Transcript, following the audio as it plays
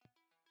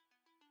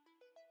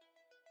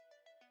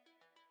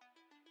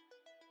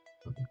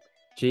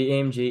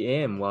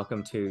GM,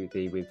 welcome to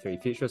the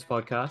Web3 Futurists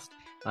podcast.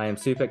 I am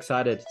super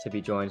excited to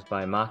be joined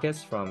by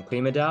Marcus from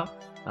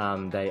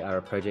KlimaDAO. They are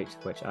a project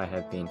which I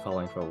have been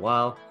following for a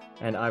while,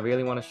 and I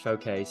really want to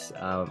showcase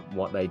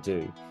what they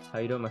do. How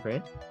you doing, my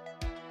friend?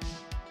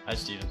 Hi,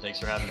 Stephen. Thanks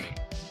for having me.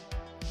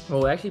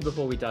 Well, actually,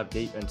 before we dive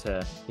deep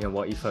into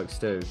what you folks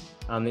do,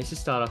 let's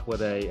just start off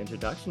with an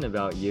introduction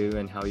about you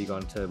and how you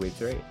got into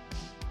Web3.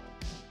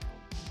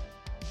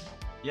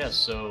 Yeah,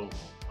 so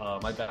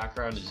my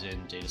background is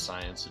in data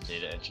science and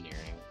data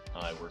engineering.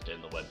 I worked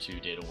in the Web2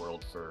 data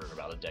world for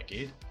about a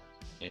decade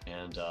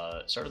and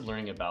started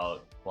learning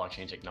about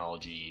blockchain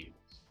technology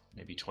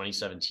maybe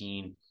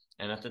 2017.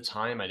 And at the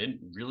time, I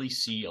didn't really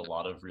see a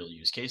lot of real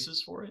use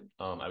cases for it.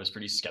 I was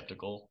pretty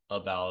skeptical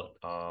about,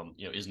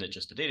 isn't it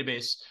just a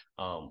database?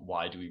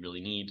 Why do we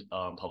really need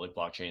public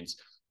blockchains?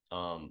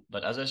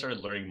 But as I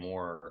started learning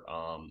more,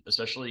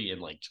 especially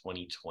in like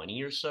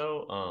 2020 or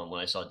so,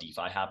 when I saw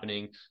DeFi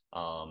happening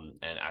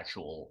and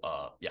actual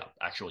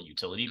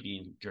utility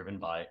being driven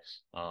by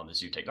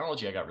this new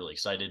technology, I got really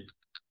excited.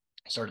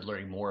 Started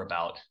learning more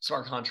about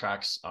smart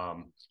contracts,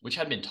 which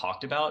had been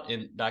talked about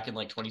back in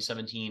like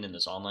 2017 in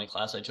this online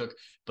class I took,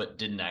 but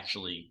didn't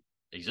actually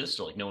exist,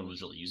 or like no one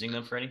was really using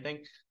them for anything.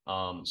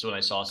 So when I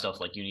saw stuff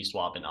like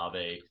Uniswap and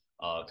Aave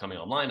coming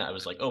online, I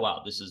was like, oh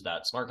wow, this is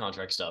that smart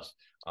contract stuff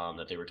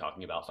that they were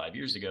talking about 5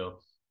 years ago,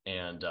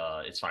 and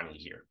it's finally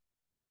here.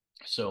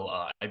 So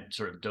I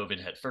sort of dove in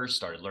head first,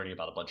 started learning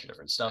about a bunch of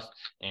different stuff,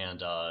 and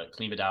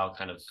KlimaDAO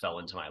kind of fell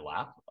into my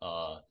lap.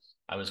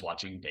 I was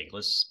watching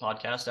Bankless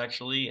podcast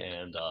actually,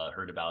 and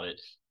heard about it.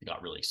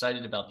 Got really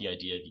excited about the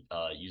idea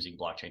of using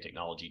blockchain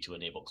technology to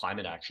enable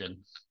climate action,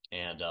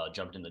 and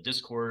jumped in the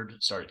Discord,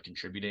 started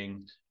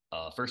contributing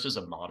first as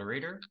a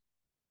moderator.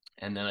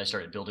 And then I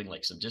started building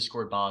like some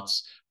Discord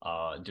bots,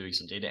 doing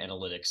some data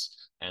analytics,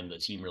 and the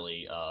team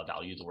really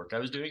valued the work I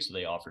was doing. So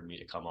they offered me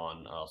to come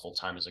on full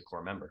time as a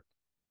core member.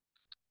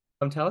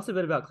 Tell us a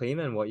bit about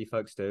Klima and what you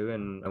folks do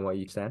and what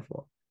you stand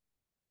for.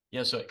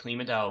 Yeah, so at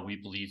KlimaDAO, we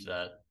believe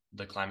that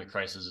the climate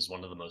crisis is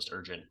one of the most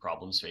urgent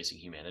problems facing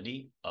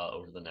humanity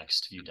over the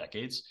next few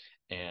decades.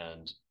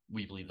 And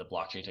we believe that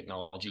blockchain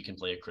technology can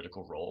play a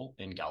critical role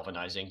in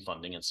galvanizing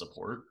funding and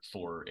support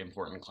for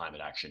important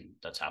climate action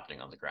that's happening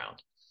on the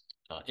ground.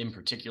 In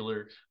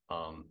particular,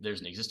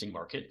 there's an existing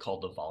market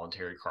called the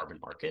voluntary carbon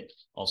market,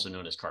 also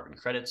known as carbon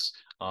credits,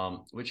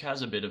 which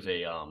has a bit of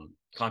a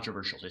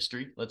controversial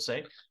history, let's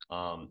say.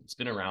 It's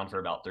been around for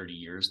about 30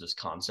 years, this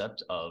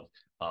concept of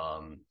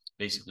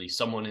basically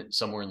someone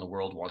somewhere in the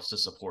world wants to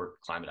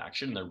support climate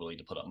action. They're willing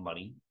to put up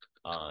money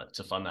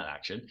to fund that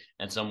action.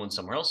 And someone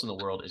somewhere else in the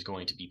world is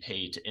going to be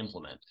paid to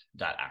implement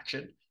that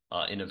action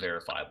in a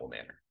verifiable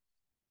manner.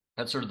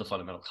 That's sort of the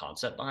fundamental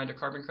concept behind a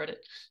carbon credit.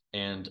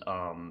 And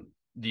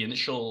the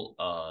initial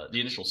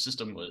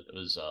system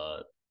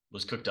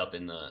was cooked up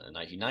in the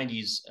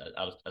 1990s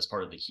as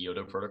part of the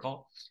Kyoto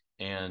Protocol,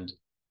 and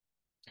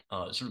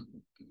sort of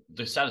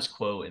the status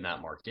quo in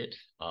that market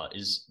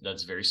is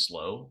that's a very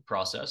slow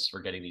process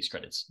for getting these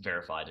credits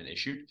verified and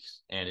issued,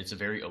 and it's a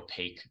very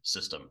opaque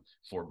system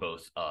for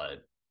both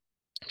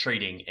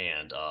trading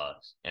and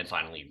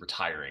finally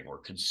retiring or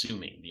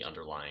consuming the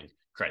underlying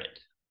credit.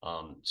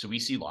 So we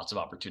see lots of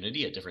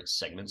opportunity at different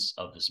segments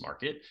of this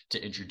market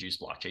to introduce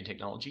blockchain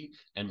technology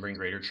and bring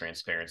greater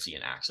transparency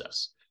and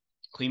access.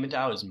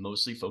 KlimaDAO is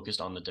mostly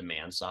focused on the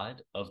demand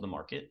side of the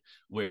market,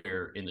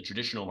 where in the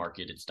traditional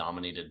market, it's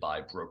dominated by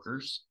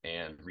brokers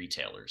and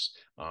retailers.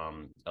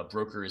 A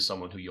broker is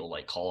someone who you'll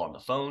like call on the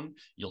phone,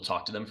 you'll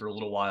talk to them for a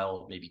little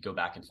while, maybe go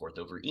back and forth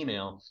over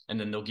email, and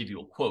then they'll give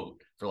you a quote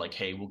for like,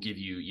 hey, we'll give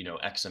you,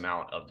 X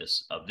amount of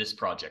this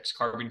project's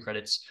carbon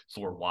credits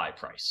for Y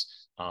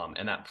price.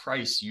 And that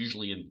price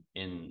usually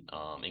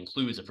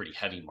includes a pretty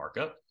heavy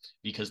markup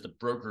because the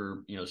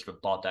broker, sort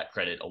of bought that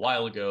credit a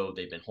while ago.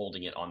 They've been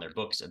holding it on their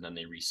books and then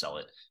they resell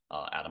it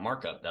at a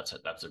markup. That's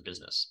their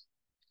business.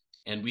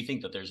 And we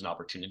think that there's an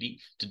opportunity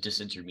to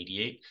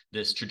disintermediate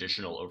this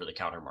traditional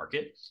over-the-counter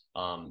market,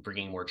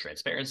 bringing more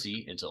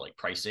transparency into like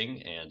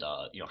pricing and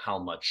how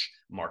much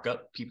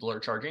markup people are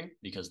charging,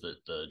 because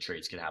the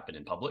trades can happen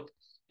in public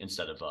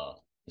instead of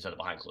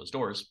behind closed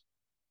doors.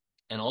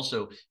 And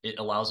also, it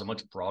allows a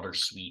much broader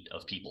suite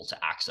of people to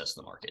access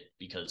the market,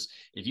 because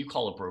if you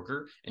call a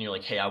broker and you're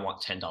like, hey, I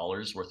want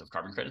 $10 worth of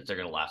carbon credits, they're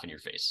going to laugh in your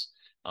face.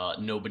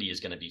 Nobody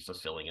is going to be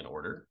fulfilling an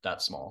order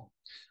that small.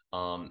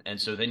 And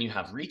so then you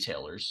have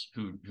retailers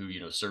who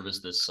service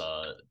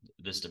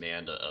this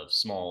demand of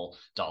small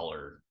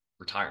dollar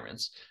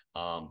retirements.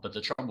 But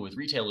the trouble with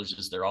retailers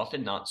is they're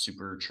often not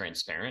super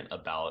transparent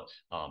about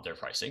their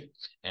pricing.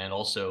 And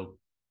also,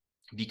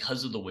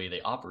 because of the way they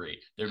operate,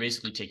 they're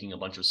basically taking a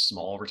bunch of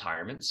small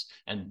retirements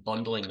and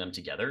bundling them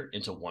together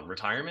into one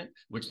retirement,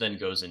 which then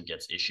goes and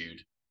gets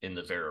issued in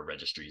the Vera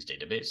registry's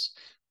database.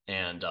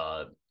 And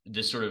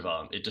this sort of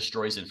it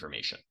destroys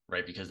information,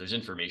 right? Because there's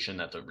information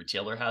that the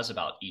retailer has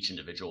about each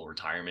individual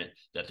retirement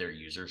that their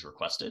users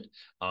requested,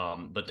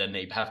 but then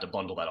they have to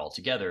bundle that all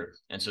together,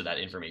 and so that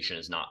information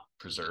is not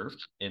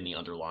preserved in the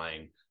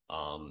underlying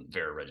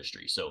Vera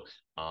registry. So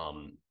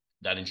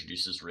that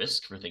introduces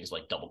risk for things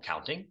like double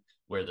counting,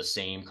 where the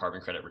same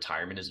carbon credit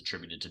retirement is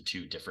attributed to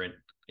two different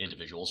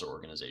individuals or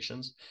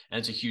organizations. And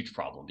it's a huge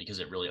problem because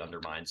it really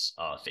undermines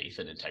faith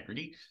and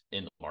integrity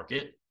in the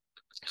market.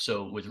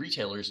 So with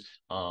retailers,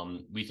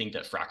 we think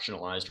that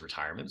fractionalized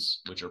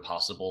retirements, which are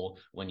possible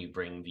when you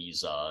bring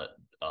these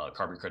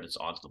carbon credits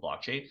onto the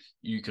blockchain,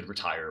 you could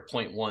retire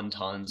 0.1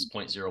 tons,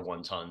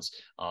 0.01 tons,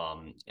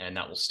 and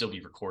that will still be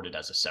recorded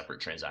as a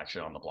separate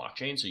transaction on the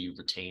blockchain. So you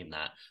retain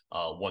that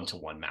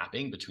one-to-one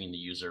mapping between the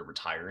user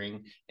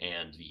retiring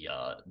and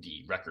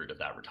the record of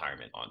that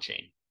retirement on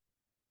chain.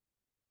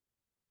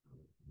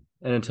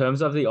 And in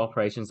terms of the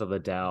operations of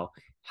the DAO,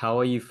 how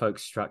are you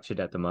folks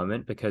structured at the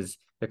moment? Because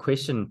the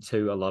question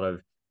to a lot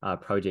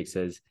of projects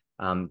is,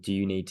 do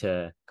you need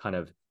to kind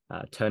of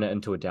turn it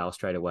into a DAO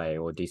straight away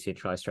or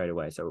decentralize straight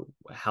away? So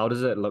how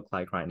does it look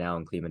like right now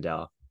in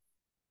KlimaDAO?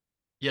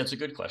 Yeah, it's a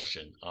good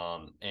question.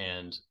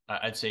 And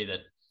I'd say that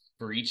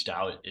for each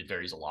DAO, it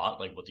varies a lot,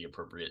 like what the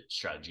appropriate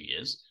strategy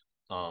is.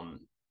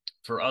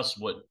 For us,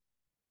 what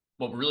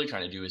we're really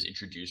trying to do is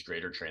introduce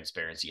greater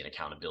transparency and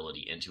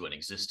accountability into an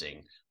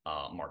existing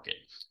market.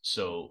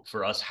 So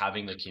for us,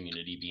 having the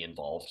community be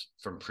involved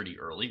from pretty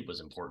early was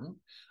important.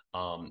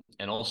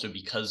 And also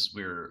because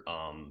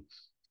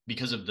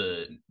because of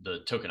the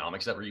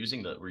tokenomics that we're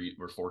using, that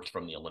we're forked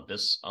from the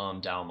Olympus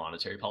DAO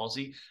monetary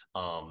policy,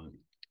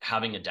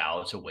 having a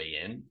DAO to weigh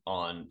in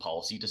on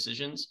policy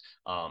decisions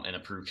and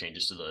approve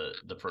changes to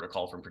the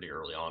protocol from pretty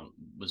early on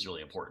was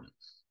really important.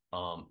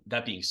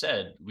 That being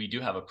said, we do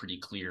have a pretty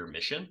clear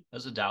mission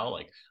as a DAO.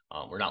 Like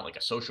we're not like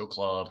a social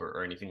club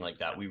or anything like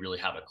that. We really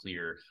have a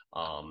clear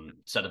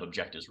set of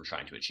objectives we're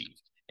trying to achieve.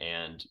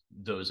 And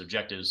those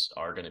objectives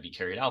are going to be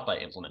carried out by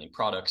implementing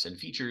products and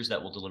features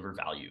that will deliver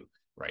value,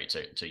 right,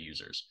 to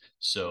users.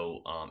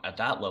 So at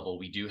that level,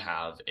 we do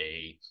have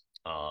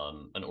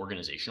an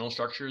organizational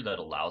structure that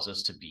allows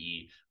us to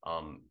be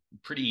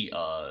pretty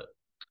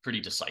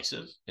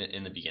decisive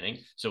in the beginning.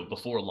 So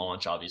before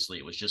launch, obviously,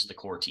 it was just the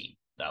core team.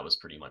 That was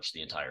pretty much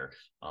the entire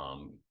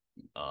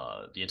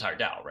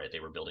DAO, right? They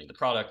were building the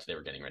product, they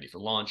were getting ready for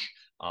launch,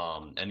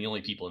 and the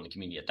only people in the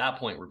community at that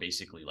point were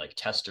basically like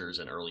testers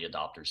and early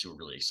adopters who were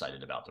really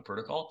excited about the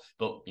protocol,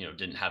 but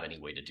didn't have any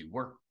way to do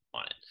work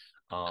on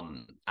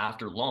it.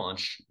 After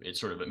launch, it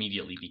sort of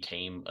immediately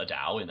became a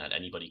DAO in that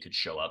anybody could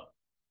show up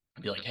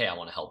and be like, hey, I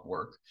want to help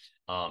work.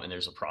 And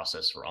there's a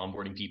process for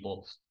onboarding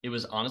people. It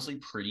was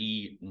honestly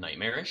pretty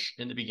nightmarish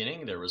in the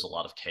beginning. There was a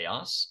lot of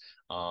chaos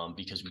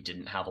because we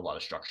didn't have a lot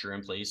of structure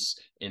in place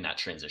in that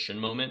transition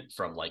moment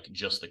from like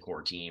just the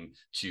core team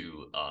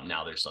to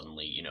now there's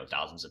suddenly,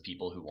 thousands of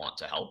people who want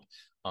to help.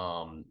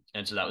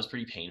 And so that was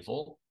pretty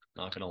painful,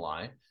 not going to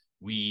lie.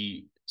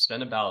 We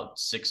spent about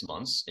 6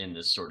 months in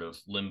this sort of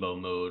limbo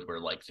mode where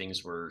like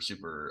things were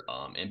super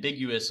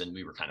ambiguous and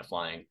we were kind of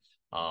flying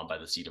by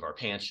the seat of our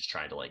pants, just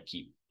trying to like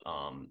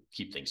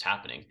keep things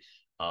happening.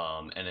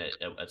 And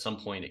at some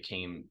point it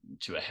came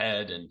to a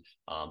head and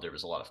there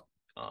was a lot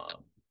of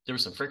there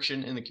was some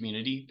friction in the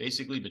community,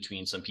 basically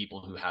between some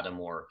people who had a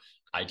more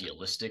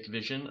idealistic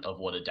vision of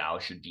what a DAO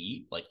should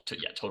be, like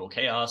total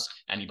chaos.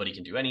 Anybody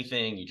can do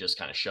anything. You just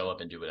kind of show up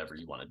and do whatever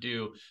you want to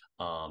do.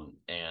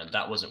 And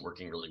that wasn't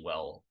working really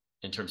well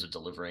in terms of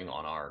delivering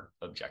on our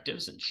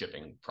objectives and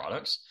shipping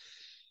products.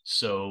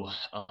 So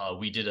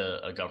we did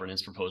a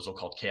governance proposal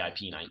called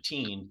KIP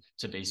 19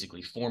 to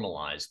basically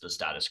formalize the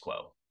status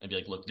quo and be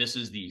like, look, this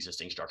is the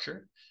existing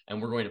structure. And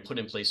we're going to put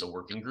in place a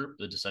working group,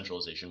 the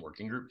decentralization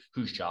working group,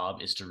 whose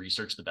job is to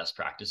research the best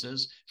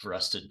practices for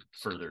us to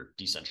further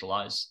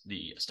decentralize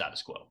the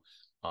status quo.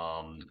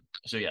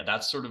 So yeah,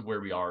 that's sort of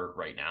where we are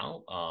right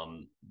now.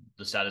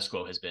 The status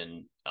quo has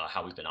been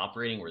how we've been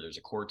operating, where there's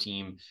a core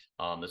team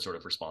that's sort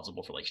of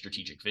responsible for like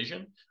strategic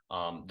vision,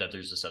 that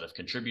there's a set of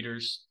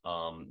contributors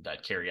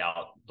that carry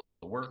out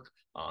the work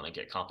and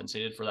get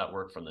compensated for that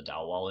work from the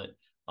DAO wallet.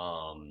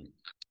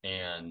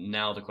 And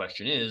now the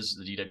question is,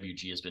 the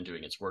DWG has been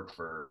doing its work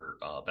for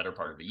a better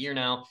part of a year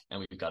now, and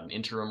we've got an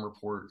interim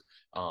report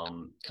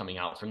coming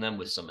out from them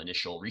with some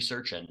initial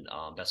research and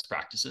best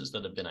practices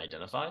that have been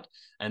identified.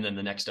 And then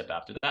the next step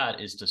after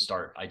that is to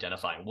start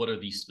identifying what are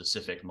these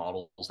specific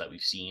models that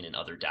we've seen in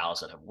other DAOs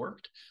that have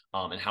worked,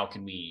 and how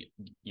can we,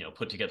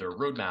 put together a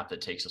roadmap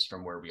that takes us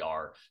from where we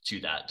are to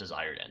that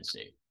desired end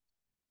state.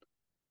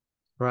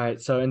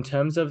 Right. So in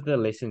terms of the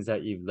lessons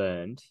that you've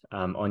learned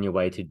on your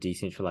way to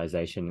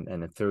decentralization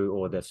and through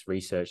all this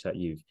research that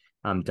you've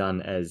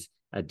done as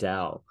a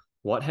DAO,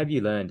 what have you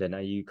learned? And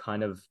are you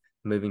kind of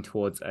moving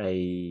towards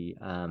any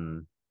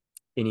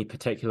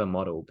particular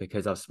model?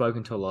 Because I've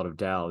spoken to a lot of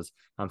DAOs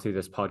through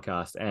this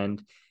podcast, and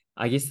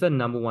I guess the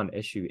number one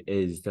issue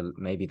is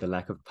maybe the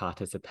lack of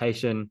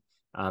participation,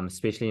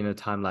 especially in a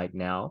time like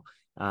now,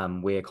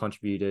 where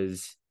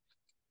contributors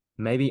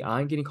maybe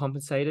aren't getting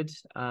compensated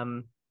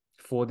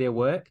for their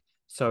work.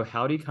 So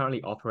how do you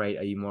currently operate?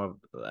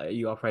 Are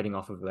you operating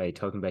off of a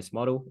token-based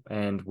model,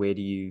 and where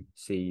do you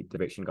see the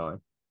direction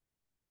going?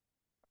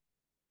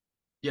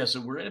 Yeah,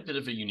 so we're in a bit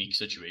of a unique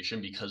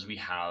situation because we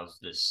have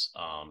this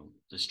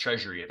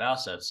treasury of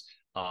assets.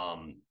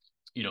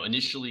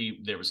 initially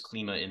there was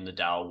Klima in the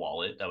DAO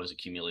wallet that was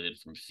accumulated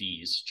from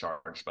fees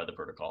charged by the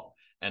protocol.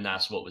 And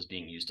that's what was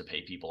being used to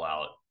pay people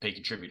out, pay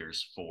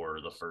contributors for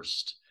the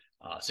first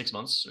 6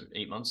 months or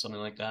 8 months, something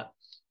like that.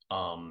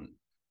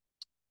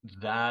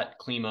 That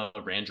Klima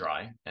ran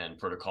dry and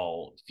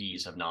protocol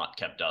fees have not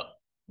kept up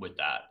with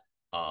that,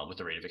 with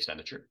the rate of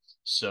expenditure.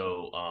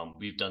 So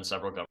we've done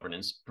several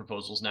governance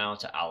proposals now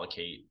to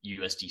allocate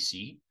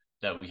USDC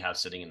that we have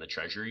sitting in the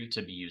treasury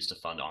to be used to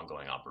fund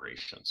ongoing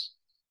operations.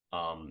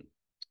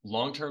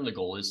 Long term, the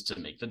goal is to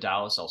make the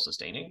DAO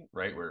self-sustaining,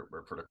 right? Where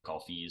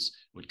protocol fees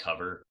would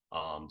cover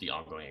the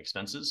ongoing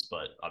expenses,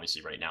 but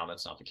obviously right now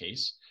that's not the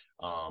case.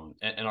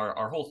 And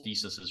our whole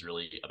thesis is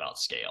really about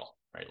scale,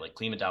 right? Like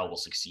KlimaDAO will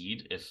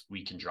succeed if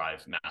we can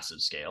drive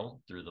massive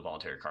scale through the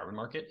voluntary carbon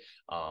market,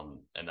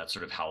 and that's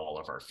sort of how all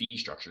of our fee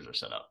structures are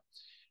set up.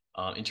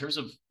 In terms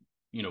of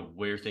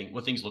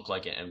what things look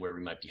like and where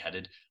we might be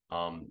headed,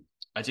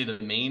 I'd say the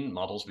main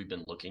models we've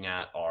been looking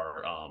at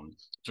are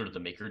sort of the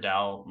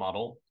MakerDAO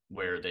model,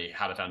 where they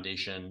had a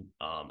foundation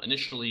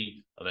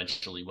initially,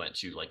 eventually went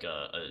to like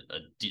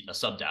a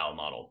sub DAO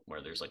model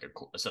where there's like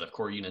a set of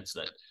core units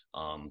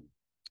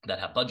that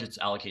have budgets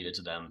allocated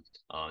to them,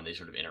 and they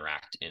sort of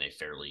interact in a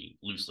fairly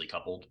loosely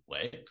coupled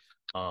way.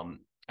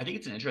 I think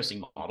it's an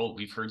interesting model.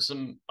 We've heard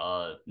some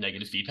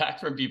negative feedback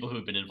from people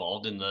who've been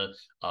involved in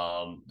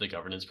the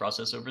governance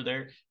process over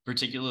there.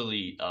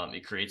 Particularly,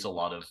 it creates a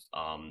lot of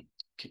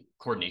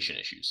coordination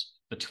issues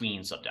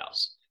between sub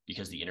DAOs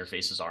because the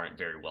interfaces aren't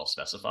very well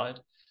specified.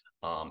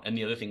 And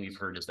the other thing we've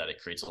heard is that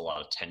it creates a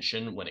lot of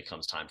tension when it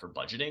comes time for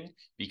budgeting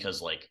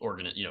because like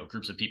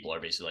groups of people are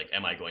basically like,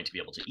 am I going to be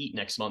able to eat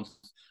next month?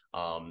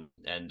 And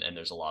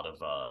there's a lot of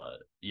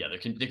there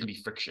can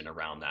be friction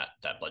around that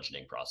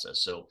budgeting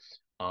process. So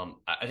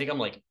I think I'm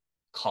like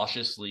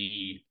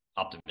cautiously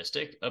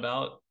optimistic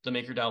about the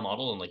MakerDAO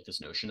model and like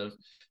this notion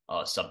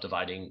of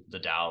subdividing the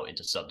DAO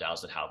into sub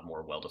DAOs that have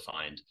more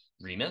well-defined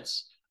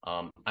remits.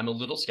 I'm a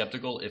little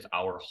skeptical if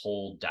our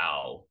whole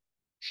DAO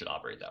should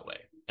operate that way.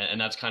 And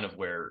that's kind of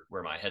where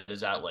my head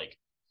is at. Like,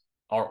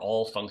 are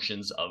all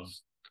functions of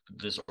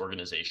this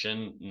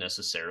organization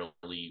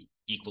necessarily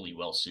equally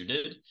well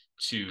suited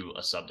to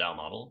a sub DAO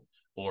model?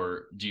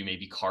 Or do you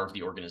maybe carve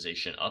the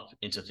organization up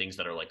into things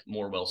that are like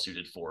more well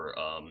suited for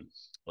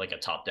like a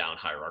top down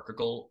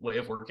hierarchical way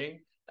of working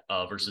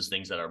versus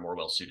things that are more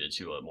well suited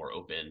to a more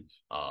open,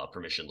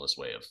 permissionless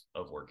way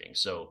of working?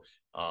 So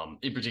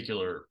in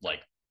particular, like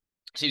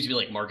seems to be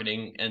like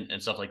marketing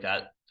and stuff like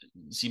that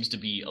seems to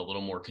be a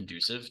little more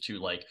conducive to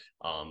like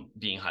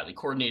being highly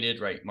coordinated,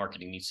 right?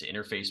 Marketing needs to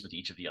interface with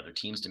each of the other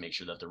teams to make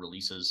sure that the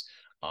releases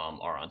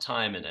are on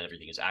time and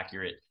everything is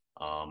accurate.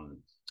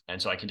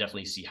 And so I can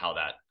definitely see how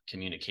that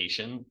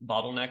communication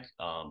bottleneck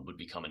would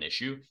become an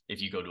issue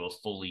if you go to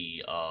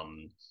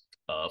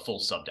a full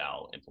sub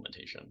DAO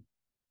implementation.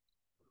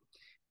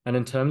 And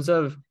in terms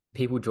of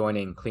people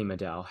joining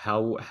KlimaDAO,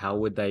 how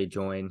would they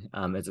join?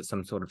 Is it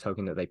some sort of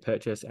token that they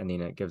purchase and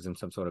then it gives them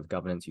some sort of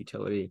governance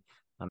utility?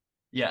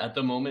 Yeah, at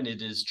the moment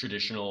it is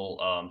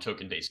traditional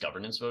token-based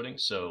governance voting.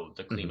 So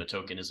the Klima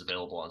token is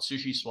available on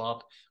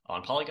SushiSwap,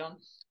 on Polygon.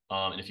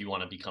 And if you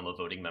want to become a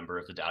voting member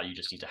of the DAO, you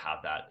just need to have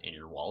that in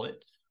your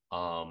wallet.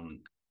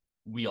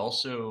 We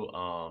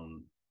also,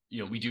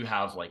 we do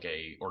have like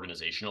a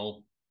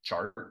organizational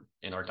chart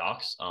in our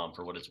docs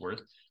for what it's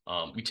worth.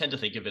 We tend to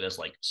think of it as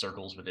like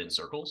circles within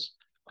circles.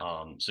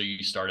 So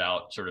you start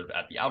out sort of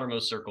at the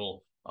outermost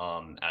circle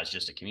as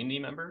just a community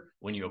member.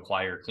 When you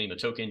acquire Klima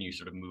token, you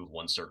sort of move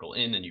one circle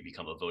in and you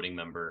become a voting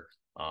member.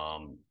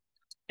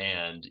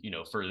 And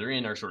further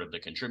in are sort of the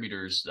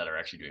contributors that are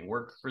actually doing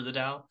work for the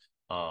DAO,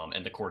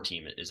 and the core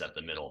team is at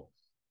the middle.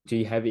 Do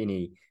you have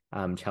any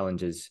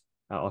challenges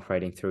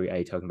operating through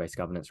a token-based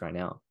governance right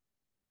now?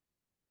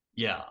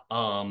 Yeah,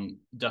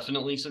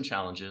 definitely some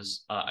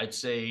challenges. I'd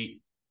say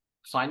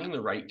finding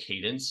the right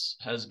cadence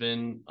has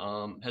been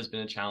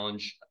a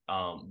challenge.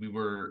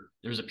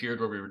 There was a period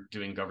where we were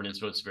doing governance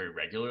votes very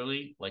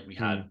regularly, like we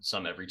had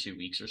some every 2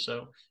 weeks or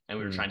so, and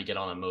we were trying to get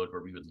on a mode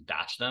where we would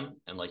batch them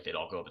and like they'd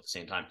all go up at the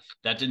same time.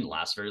 That didn't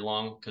last very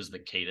long because the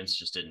cadence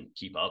just didn't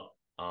keep up.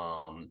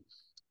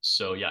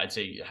 So yeah, I'd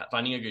say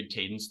finding a good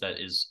cadence that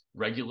is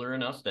regular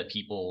enough that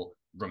people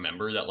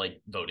remember that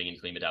like voting in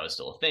KlimaDAO is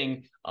still a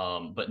thing,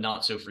 but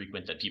not so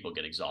frequent that people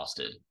get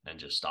exhausted and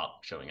just stop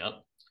showing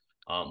up.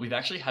 We've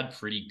actually had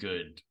pretty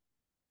good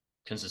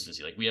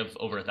consistency. Like we have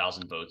over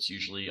 1,000 votes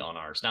usually on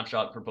our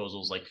snapshot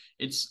proposals. Like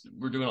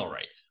we're doing all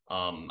right.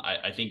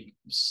 I think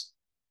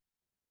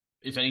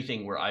if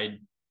anything, where I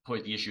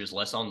point the issue is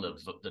less on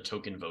the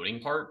token voting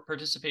part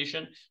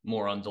participation,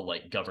 more on the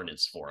like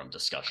governance forum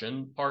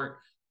discussion part,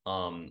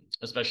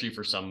 especially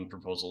for some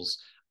proposals.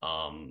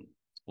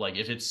 Like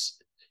if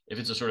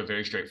it's a sort of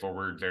very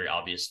straightforward, very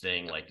obvious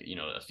thing, like,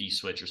 a fee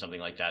switch or something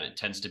like that, it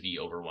tends to be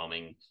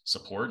overwhelming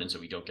support. And so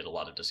we don't get a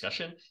lot of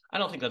discussion. I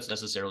don't think that's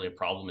necessarily a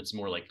problem. It's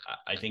more like,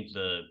 I think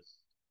the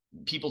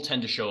people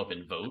tend to show up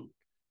and vote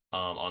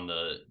on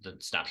the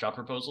snapshot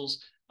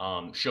proposals.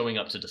 Showing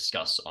up to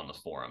discuss on the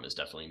forum is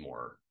definitely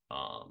more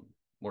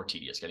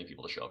tedious. Getting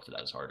people to show up for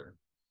that is harder.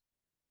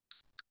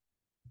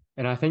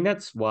 And I think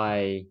that's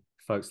why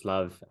folks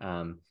love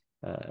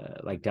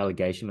like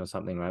delegation or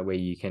something, right? Where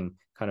you can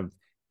kind of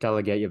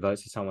delegate your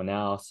votes to someone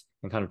else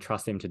and kind of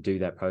trust them to do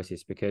that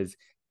process. Because,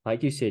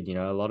 like you said,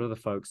 a lot of the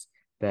folks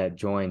that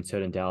join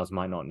certain DAOs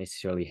might not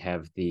necessarily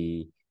have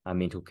the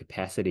mental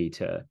capacity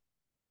to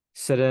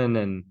sit in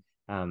and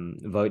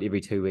vote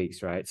every 2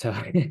 weeks, right? So,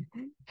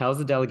 how's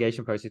the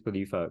delegation process with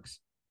you folks?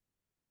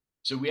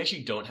 So we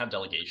actually don't have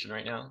delegation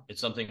right now.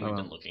 It's something Oh, we've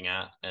been well. looking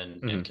at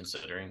and Hmm.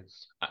 considering.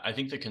 I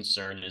think the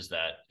concern is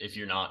that if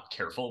you're not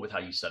careful with how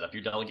you set up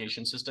your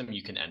delegation system,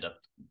 you can end up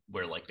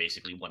where like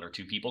basically one or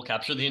two people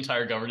capture the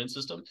entire governance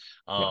system.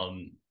 Yeah.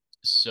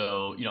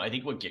 So I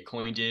think what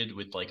Gitcoin did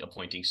with like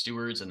appointing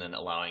stewards and then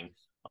allowing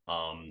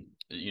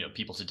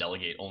people to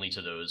delegate only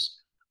to those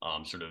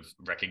sort of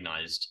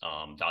recognized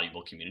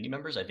valuable community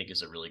members, I think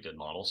is a really good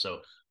model.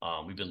 So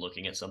we've been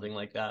looking at something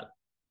like that,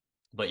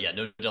 but yeah,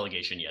 no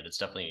delegation yet. It's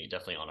definitely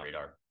on our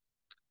radar.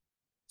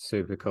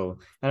 Super cool.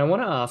 And I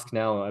want to ask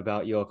now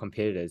about your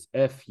competitors.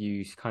 If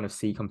you kind of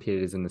see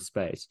competitors in the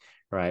space,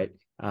 right?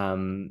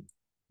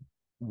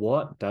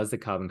 What does the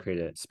carbon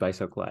credit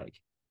space look like?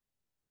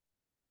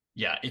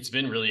 Yeah, it's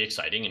been really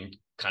exciting and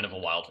kind of a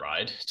wild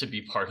ride to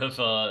be part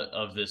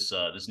of this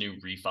new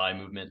refi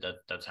movement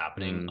that's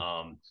happening.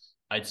 Mm,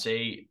 I'd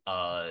say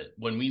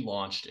when we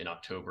launched in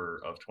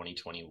October of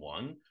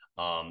 2021,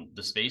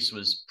 the space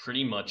was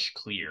pretty much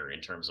clear in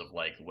terms of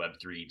like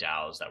Web3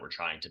 DAOs that were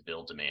trying to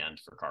build demand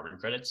for carbon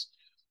credits.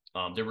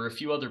 There were a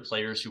few other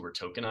players who were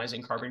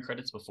tokenizing carbon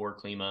credits before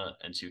Klima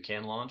and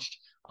Toucan launched,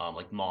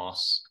 like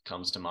Moss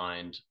comes to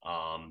mind.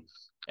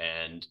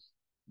 And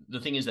the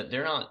thing is that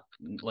they're not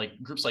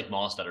like groups like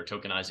Moss that are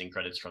tokenizing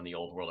credits from the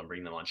old world and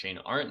bringing them on chain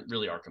aren't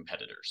really our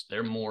competitors.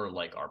 They're more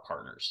like our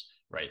partners,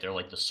 right? They're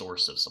like the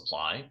source of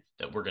supply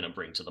that we're going to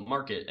bring to the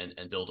market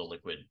and build a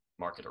liquid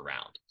market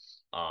around.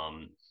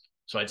 Um,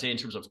 so I'd say in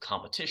terms of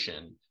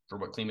competition for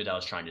what KlimaDAO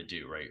is trying to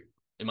do, right?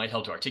 It might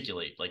help to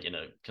articulate like in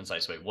a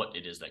concise way what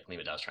it is that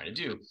KlimaDAO is trying to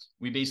do.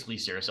 We basically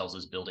see ourselves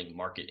as building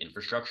market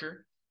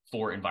infrastructure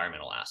for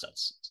environmental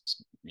assets,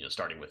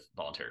 starting with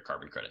voluntary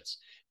carbon credits.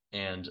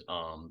 And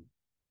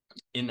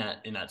in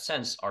that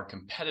sense, our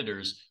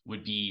competitors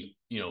would be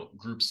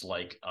groups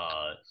like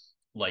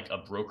a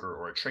broker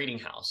or a trading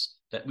house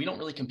that we don't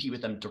really compete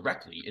with them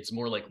directly. It's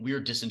more like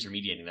we're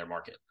disintermediating their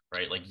market,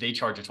 right? Like they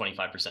charge a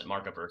 25%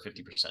 markup or a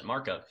 50%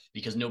 markup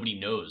because nobody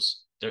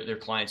knows their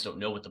clients don't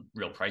know what the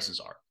real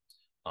prices are.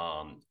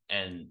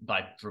 And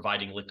by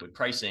providing liquid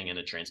pricing and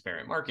a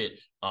transparent market,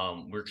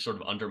 we're sort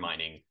of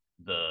undermining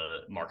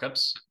the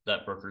markups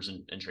that brokers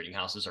and trading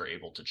houses are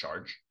able to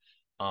charge.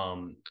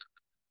 Um,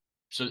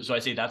 so I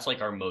say that's like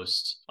our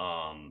most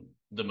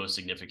the most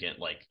significant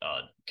like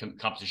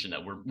competition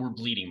that we're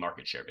bleeding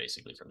market share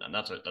basically from them.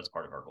 That's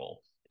part of our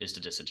goal is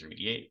to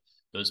disintermediate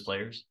those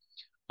players.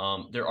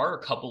 There are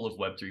a couple of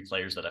Web3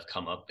 players that have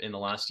come up in the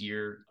last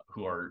year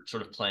who are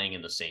sort of playing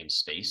in the same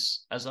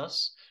space as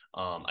us.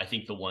 I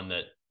think the one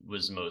that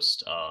was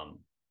most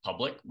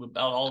public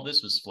about all of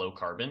this was Flow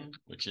Carbon,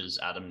 which is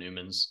Adam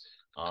Newman's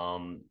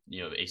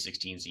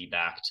A16Z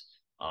backed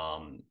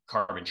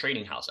carbon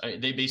trading house.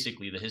 They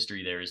basically, the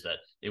history there is that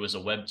it was a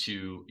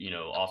Web2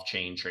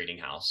 off-chain trading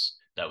house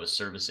that was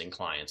servicing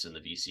clients in the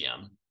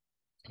VCM,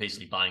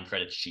 basically buying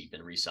credits cheap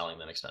and reselling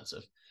them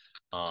expensive.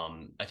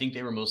 I think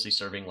they were mostly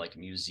serving like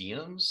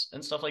museums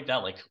and stuff like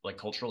that, like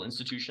cultural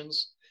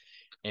institutions.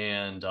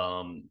 And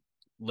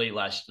late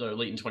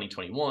in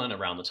 2021,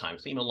 around the time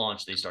Klima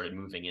launched, they started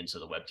moving into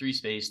the Web3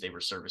 space. They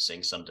were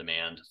servicing some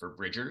demand for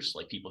bridgers,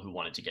 like people who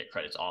wanted to get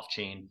credits off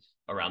chain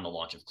around the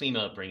launch of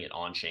Klima, bring it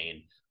on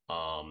chain,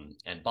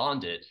 and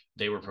bond it.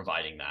 They were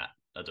providing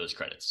those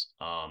credits.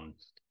 And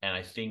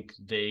I think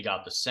they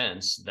got the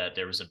sense that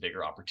there was a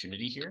bigger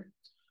opportunity here,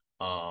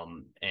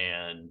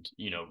 and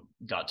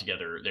got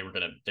together. They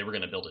were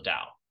gonna build a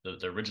DAO.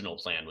 The original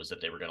plan was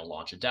that they were going to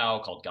launch a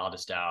DAO called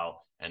Goddess DAO,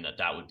 and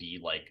that would be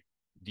like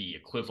the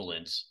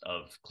equivalent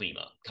of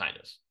Klima, kind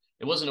of.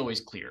 It wasn't always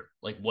clear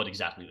like what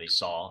exactly they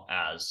saw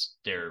as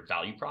their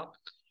value prop.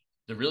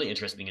 The really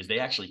interesting thing is they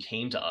actually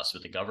came to us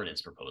with a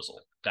governance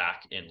proposal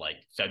back in like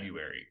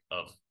February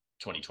of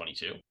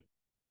 2022,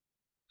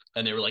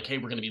 and they were like, "Hey,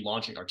 we're going to be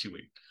launching our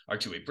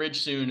two-way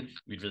bridge soon.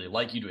 We'd really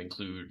like you to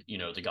include,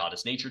 the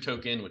Goddess Nature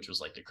token, which was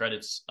like the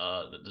credits,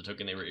 the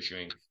token they were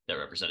issuing that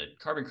represented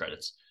carbon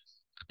credits."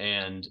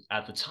 And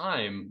at the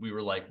time, we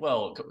were like,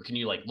 "Well, can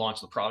you like launch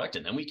the product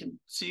and then we can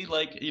see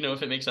like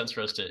if it makes sense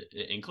for us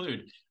to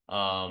include."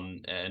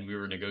 And we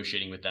were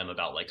negotiating with them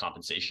about like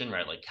compensation,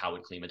 right? Like how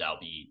would KlimaDAO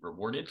be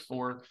rewarded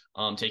for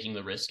taking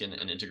the risk and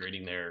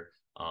integrating their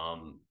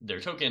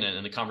token,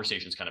 and the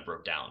conversations kind of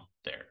broke down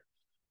there.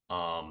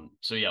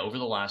 So yeah, over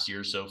the last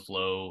year or so,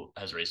 Flow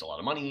has raised a lot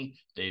of money.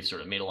 They've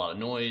sort of made a lot of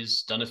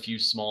noise, done a few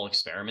small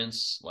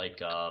experiments, like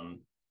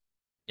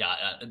yeah,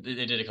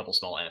 they did a couple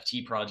small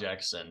NFT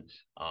projects, and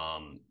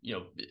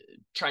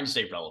trying to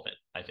stay relevant,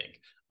 I think.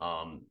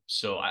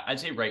 So I'd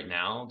say right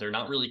now they're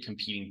not really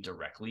competing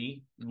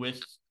directly with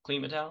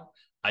KlimaDAO.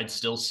 I'd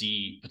still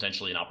see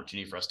potentially an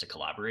opportunity for us to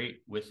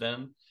collaborate with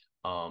them.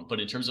 But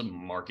in terms of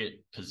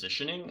market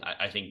positioning,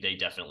 I think they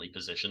definitely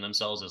position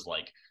themselves as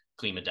like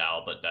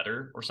KlimaDAO, but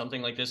better or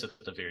something like this at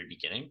the very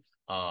beginning.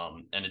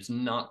 And it's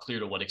not clear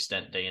to what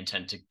extent they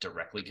intend to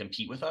directly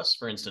compete with us,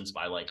 for instance,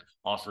 by like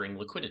offering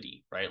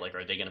liquidity, right? Like,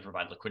 are they going to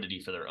provide liquidity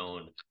for their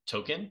own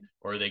token,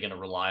 or are they going to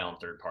rely on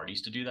third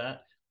parties to do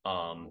that?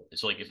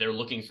 So like if they're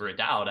looking for a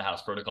DAO to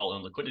have protocol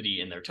owned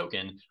liquidity in their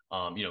token,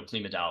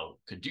 KlimaDAO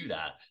could do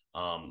that.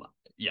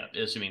 Yeah,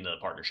 assuming the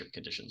partnership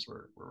conditions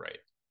were right.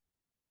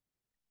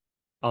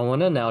 I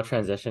want to now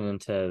transition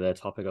into the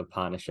topic of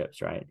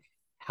partnerships, right?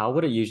 How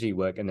would it usually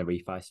work in the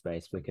refi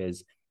space?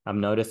 Because I've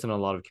noticed in a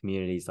lot of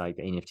communities like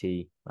the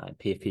NFT, like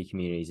PFP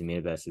communities and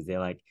metaverses, they're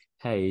like,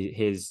 hey,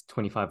 here's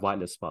 25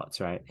 whitelist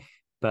spots, right?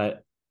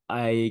 But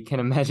I can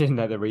imagine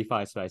that the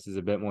refi space is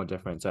a bit more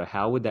different. So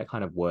how would that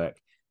kind of work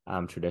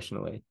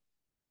traditionally?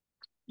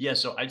 Yeah,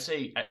 so I'd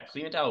say at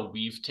KlimaDAO,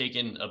 we've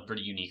taken a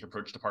pretty unique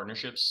approach to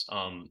partnerships.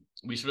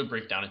 We sort of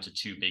break down into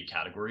two big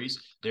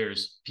categories.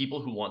 There's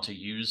people who want to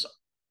use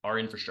our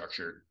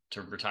infrastructure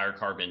to retire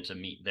carbon to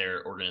meet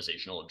their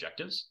organizational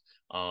objectives.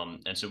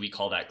 And so we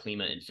call that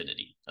Klima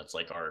Infinity. That's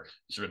like our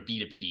sort of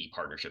B2B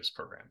partnerships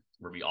program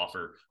where we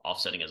offer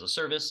offsetting as a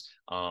service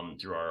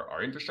through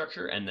our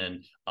infrastructure. And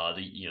then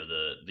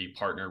the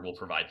partner will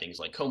provide things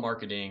like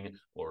co-marketing,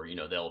 or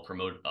they'll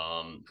promote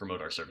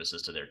our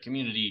services to their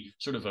community,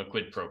 sort of a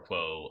quid pro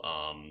quo.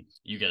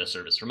 You get a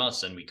service from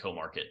us and we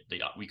co-market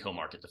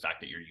the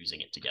fact that you're using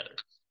it together.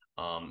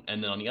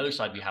 And then on the other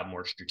side, we have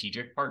more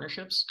strategic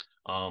partnerships,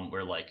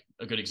 where like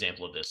a good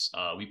example of this,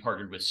 we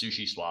partnered with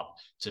SushiSwap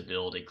to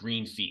build a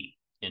green fee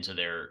into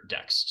their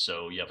decks.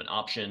 So you have an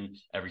option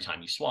every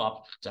time you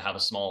swap to have a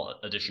small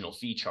additional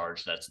fee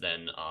charge that's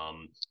then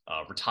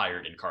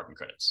retired in carbon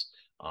credits.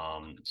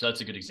 So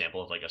that's a good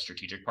example of like a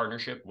strategic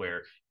partnership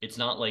where it's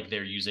not like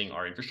they're using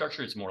our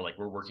infrastructure. It's more like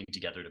we're working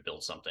together to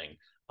build something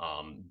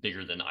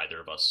bigger than either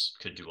of us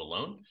could do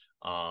alone.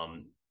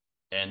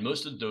 And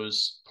most of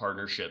those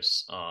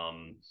partnerships,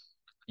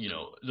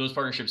 those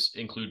partnerships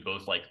include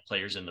both like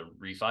players in the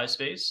refi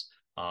space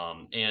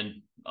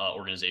and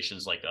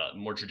organizations like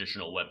more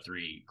traditional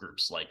Web3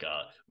 groups. Like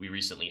we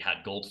recently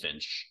had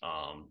Goldfinch,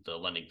 the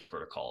lending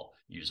protocol,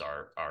 use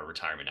our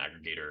retirement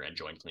aggregator and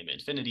join Klima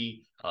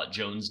Infinity.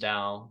 Jones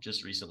DAO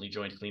just recently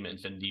joined Klima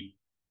Infinity.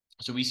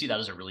 So we see that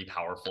as a really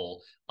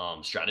powerful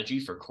strategy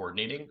for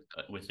coordinating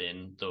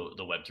within the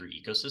Web3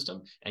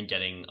 ecosystem and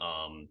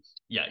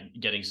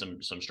getting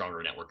some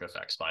stronger network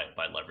effects by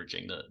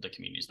leveraging the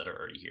communities that are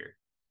already here.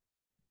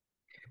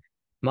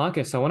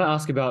 Marcus, I want to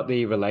ask about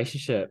the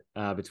relationship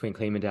between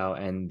KlimaDAO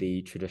and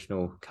the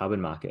traditional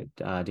carbon market.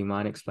 Do you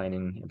mind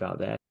explaining about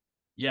that?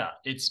 Yeah,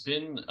 it's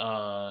been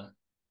an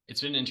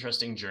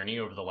interesting journey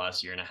over the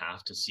last year and a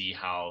half to see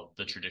how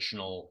the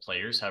traditional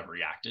players have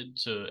reacted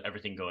to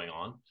everything going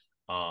on.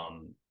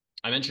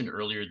 I mentioned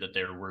earlier that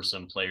there were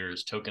some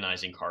players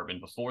tokenizing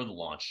carbon before the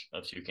launch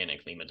of Toucan and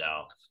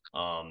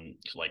KlimaDAO,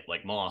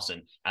 like Moss.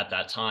 And at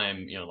that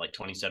time, like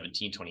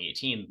 2017,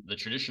 2018, the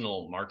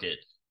traditional market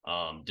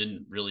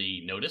didn't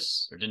really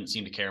notice or didn't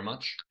seem to care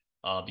much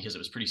because it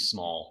was pretty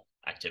small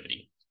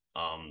activity,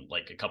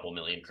 like a couple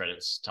million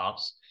credits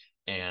tops.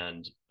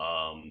 And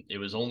it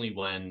was only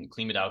when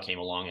KlimaDAO came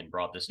along and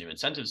brought this new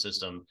incentive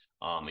system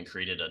and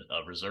created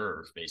a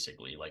reserve,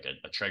 basically like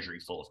a treasury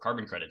full of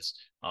carbon credits,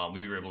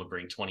 we were able to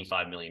bring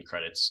 25 million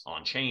credits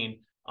on chain.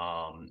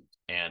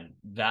 And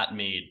that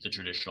made the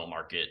traditional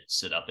market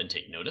sit up and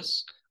take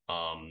notice.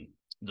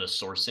 The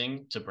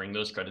sourcing to bring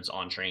those credits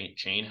on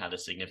chain had a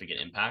significant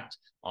impact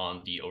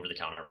on the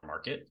over-the-counter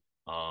market.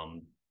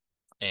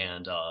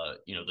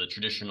 The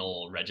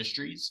traditional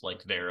registries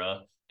like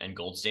Vera and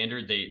Gold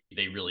Standard, they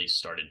really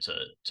started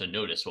to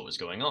notice what was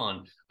going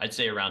on, I'd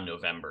say around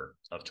November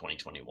of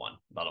 2021,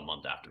 about a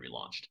month after we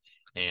launched.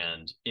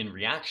 And in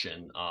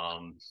reaction,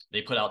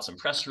 they put out some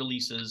press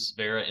releases.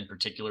 Vera in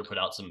particular put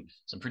out some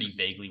pretty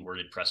vaguely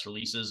worded press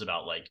releases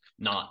about like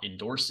not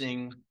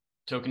endorsing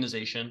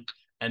tokenization.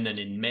 And then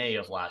in May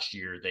of last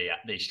year,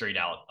 they straight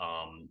out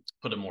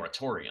put a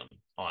moratorium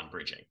on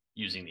bridging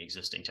using the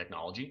existing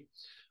technology.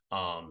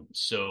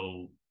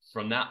 So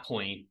from that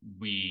point,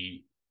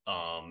 we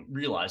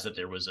realized that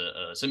there was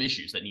some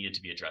issues that needed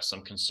to be addressed,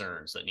 some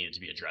concerns that needed to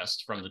be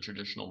addressed from the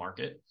traditional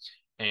market.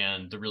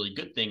 And the really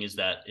good thing is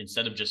that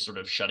instead of just sort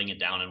of shutting it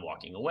down and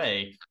walking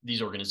away,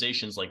 these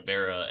organizations like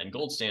Vera and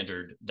Gold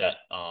Standard that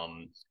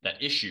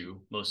issue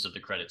most of the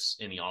credits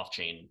in the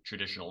off-chain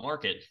traditional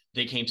market,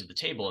 they came to the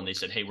table and they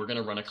said, hey, we're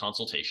going to run a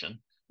consultation.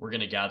 We're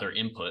going to gather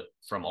input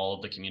from all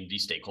of the community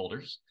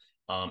stakeholders.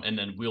 And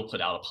then we'll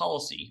put out a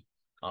policy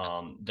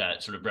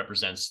that sort of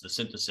represents the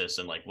synthesis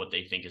and like what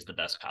they think is the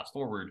best path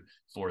forward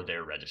for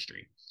their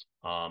registry.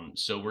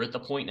 So we're at the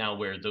point now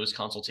where those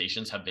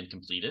consultations have been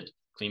completed.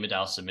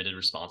 KlimaDAO submitted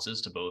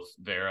responses to both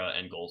Vera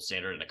and Gold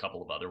Standard and a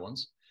couple of other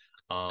ones.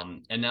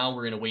 And now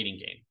we're in a waiting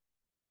game.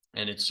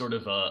 And it's sort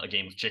of a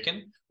game of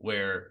chicken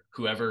where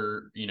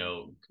whoever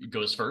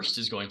goes first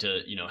is going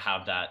to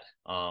have that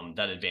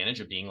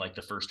advantage of being like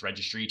the first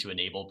registry to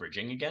enable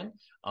bridging again.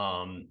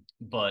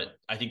 But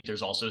I think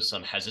there's also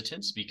some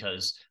hesitance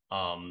because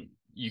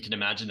you can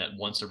imagine that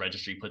once a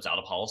registry puts out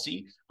a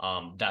policy,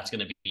 that's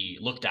going to be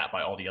looked at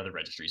by all the other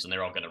registries, and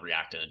they're all going to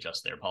react and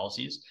adjust their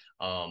policies.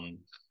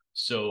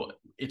 So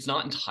it's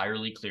not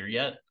entirely clear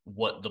yet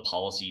what the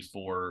policy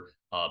for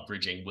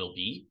bridging will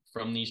be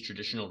from these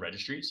traditional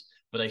registries,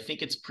 but I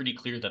think it's pretty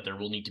clear that there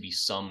will need to be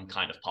some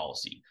kind of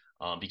policy.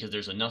 Because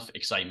there's enough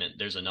excitement,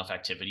 there's enough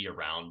activity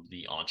around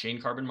the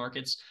on-chain carbon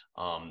markets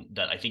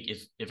that I think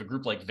if a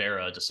group like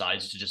Vera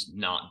decides to just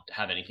not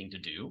have anything to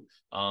do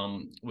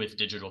with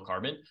digital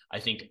carbon, I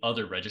think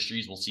other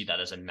registries will see that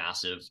as a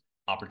massive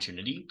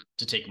opportunity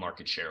to take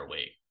market share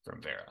away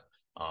from Vera.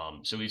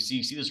 So we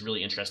see this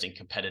really interesting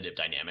competitive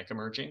dynamic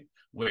emerging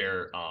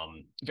where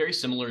very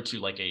similar to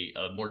like a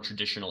more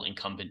traditional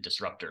incumbent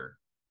disruptor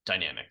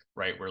dynamic,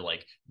 right? Where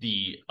like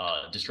the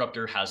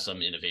disruptor has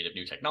some innovative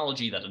new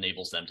technology that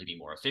enables them to be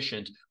more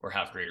efficient or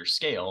have greater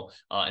scale,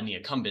 and the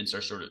incumbents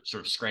are sort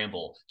of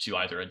scramble to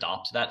either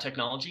adopt that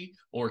technology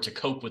or to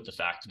cope with the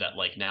fact that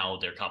like now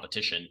their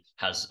competition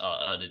has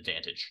an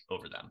advantage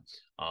over them.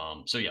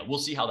 So yeah, we'll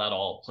see how that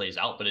all plays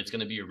out, but it's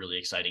going to be a really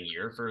exciting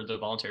year for the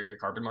voluntary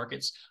carbon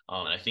markets.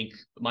 And I think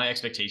my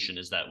expectation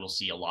is that we'll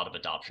see a lot of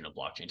adoption of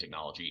blockchain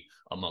technology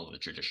among the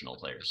traditional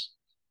players.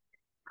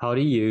 How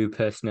do you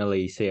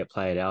personally see it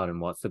played out, and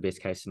what's the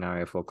best case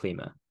scenario for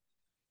Klima?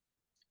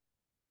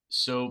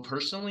 So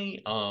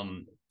personally,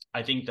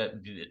 I think that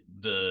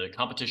the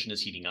competition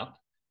is heating up,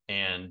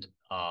 and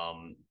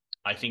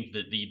I think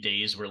that the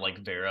days where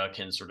like Vera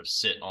can sort of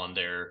sit on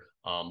their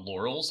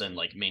laurels and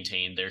like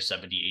maintain their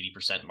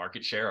 70-80%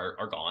 market share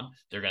are gone.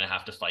 They're going to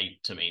have to fight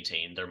to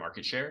maintain their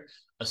market share,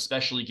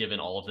 especially given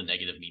all of the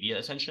negative media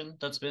attention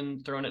that's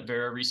been thrown at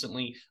Vera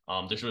recently.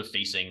 They're sort of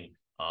facing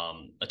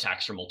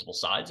attacks from multiple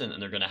sides, and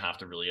they're going to have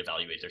to really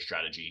evaluate their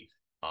strategy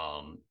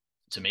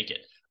to make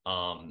it.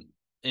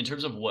 In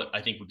terms of what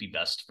I think would be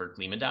best for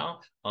KlimaDAO,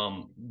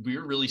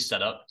 we're really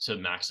set up to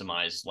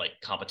maximize like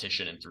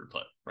competition and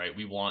throughput, right?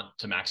 We want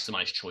to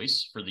maximize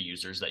choice for the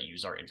users that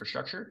use our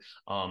infrastructure,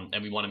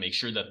 and we want to make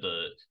sure that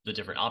the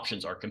different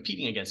options are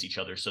competing against each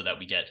other so that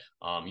we get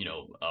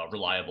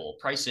reliable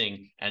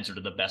pricing and sort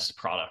of the best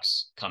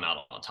products come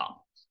out on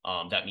top.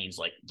 That means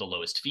like the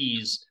lowest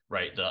fees,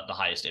 right? The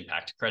highest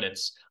impact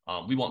credits.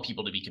 We want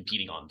people to be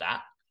competing on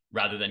that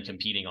rather than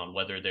competing on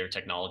whether their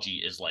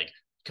technology is like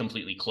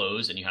completely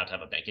closed and you have to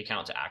have a bank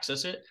account to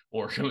access it,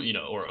 or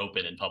or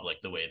open in public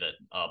the way that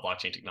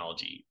blockchain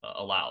technology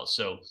allows.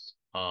 So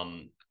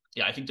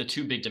yeah, I think the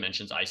two big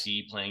dimensions I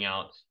see playing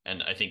out,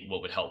 and I think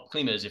what would help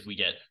Klima is if we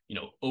get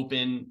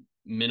open,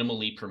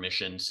 minimally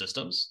permissioned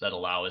systems that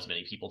allow as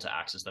many people to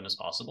access them as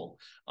possible,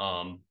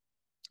 and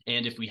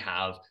if we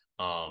have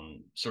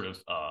sort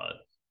of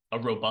a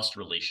robust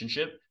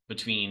relationship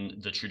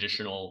between the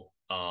traditional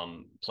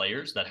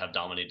players that have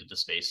dominated the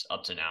space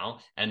up to now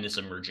and this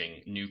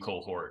emerging new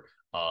cohort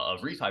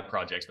of refi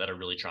projects that are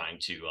really trying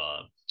to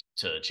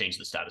change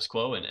the status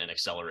quo and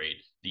accelerate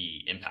the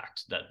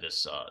impact that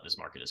this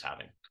market is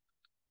having.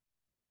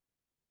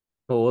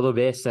 Well, all the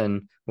best,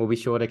 and we'll be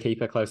sure to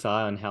keep a close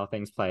eye on how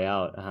things play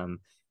out.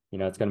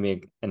 It's going to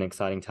be an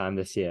exciting time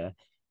this year.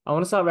 I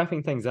want to start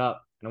wrapping things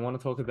up, and I want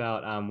to talk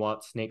about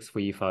what's next for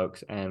you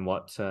folks and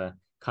what to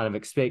kind of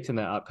expect in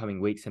the upcoming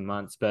weeks and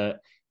months. But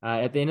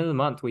at the end of the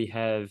month, we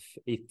have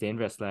ETH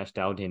Denver /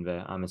 DAO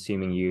Denver. I'm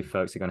assuming you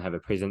folks are going to have a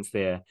presence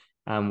there.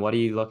 What are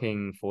you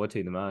looking forward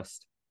to the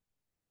most?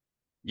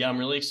 Yeah, I'm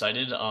really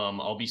excited.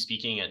 I'll be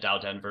speaking at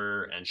DAO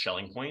Denver and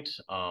Shelling Point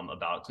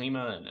about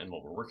Klima and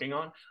what we're working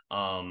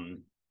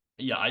on.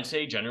 Yeah, I'd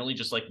say generally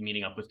just like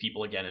meeting up with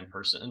people again in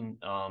person.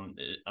 I'm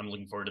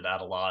looking forward to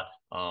that a lot.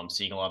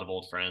 Seeing a lot of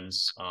old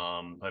friends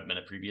I've met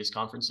at previous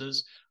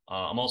conferences.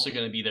 I'm also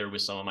going to be there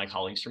with some of my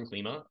colleagues from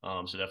Klima,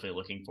 so definitely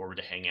looking forward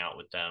to hang out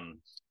with them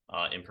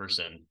in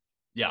person.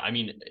 Yeah, I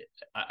mean,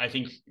 I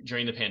think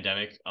during the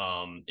pandemic,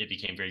 it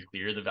became very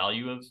clear the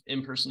value of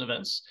in-person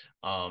events,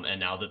 and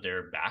now that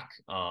they're back,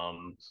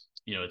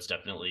 it's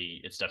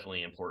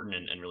definitely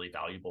important and really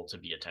valuable to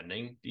be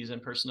attending these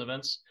in-person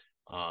events.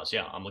 So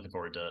yeah, I'm looking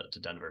forward to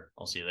Denver.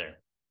 I'll see you there.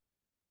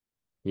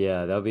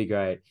 Yeah, that'll be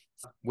great.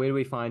 Where do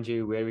we find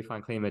you? Where do we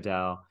find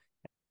KlimaDAO?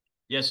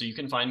 Yeah, so you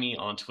can find me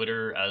on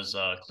Twitter as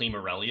Clem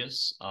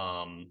Aurelius.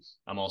 I'm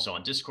also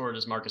on Discord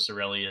as Marcus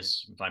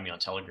Aurelius. You can find me on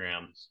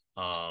Telegram.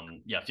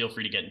 Yeah, feel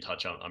free to get in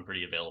touch. I'm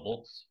pretty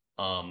available.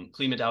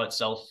 KlimaDAO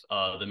itself,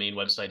 the main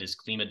website is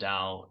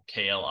KlimaDAO,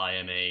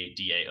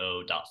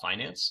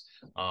 KlimaDAO.finance.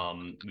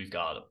 We've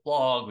got a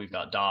blog, we've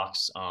got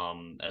docs.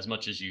 As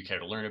much as you care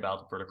to learn about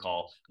the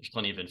protocol, there's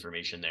plenty of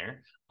information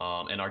there.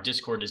 And our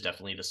Discord is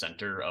definitely the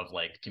center of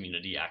like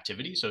community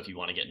activity. So if you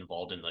want to get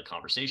involved in the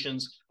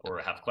conversations or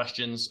have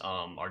questions,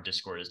 our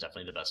Discord is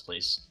definitely the best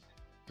place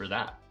for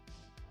that.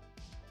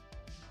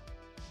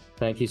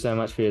 Thank you so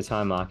much for your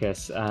time,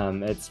 Marcus.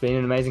 It's been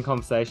an amazing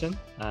conversation,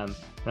 and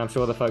I'm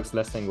sure the folks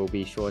listening will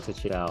be sure to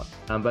check out.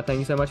 But thank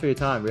you so much for your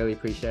time. Really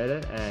appreciate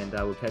it, and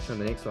we'll catch you on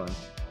the next one.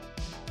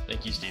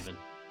 Thank you, Stephen.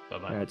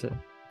 Bye-bye. All right,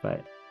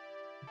 bye.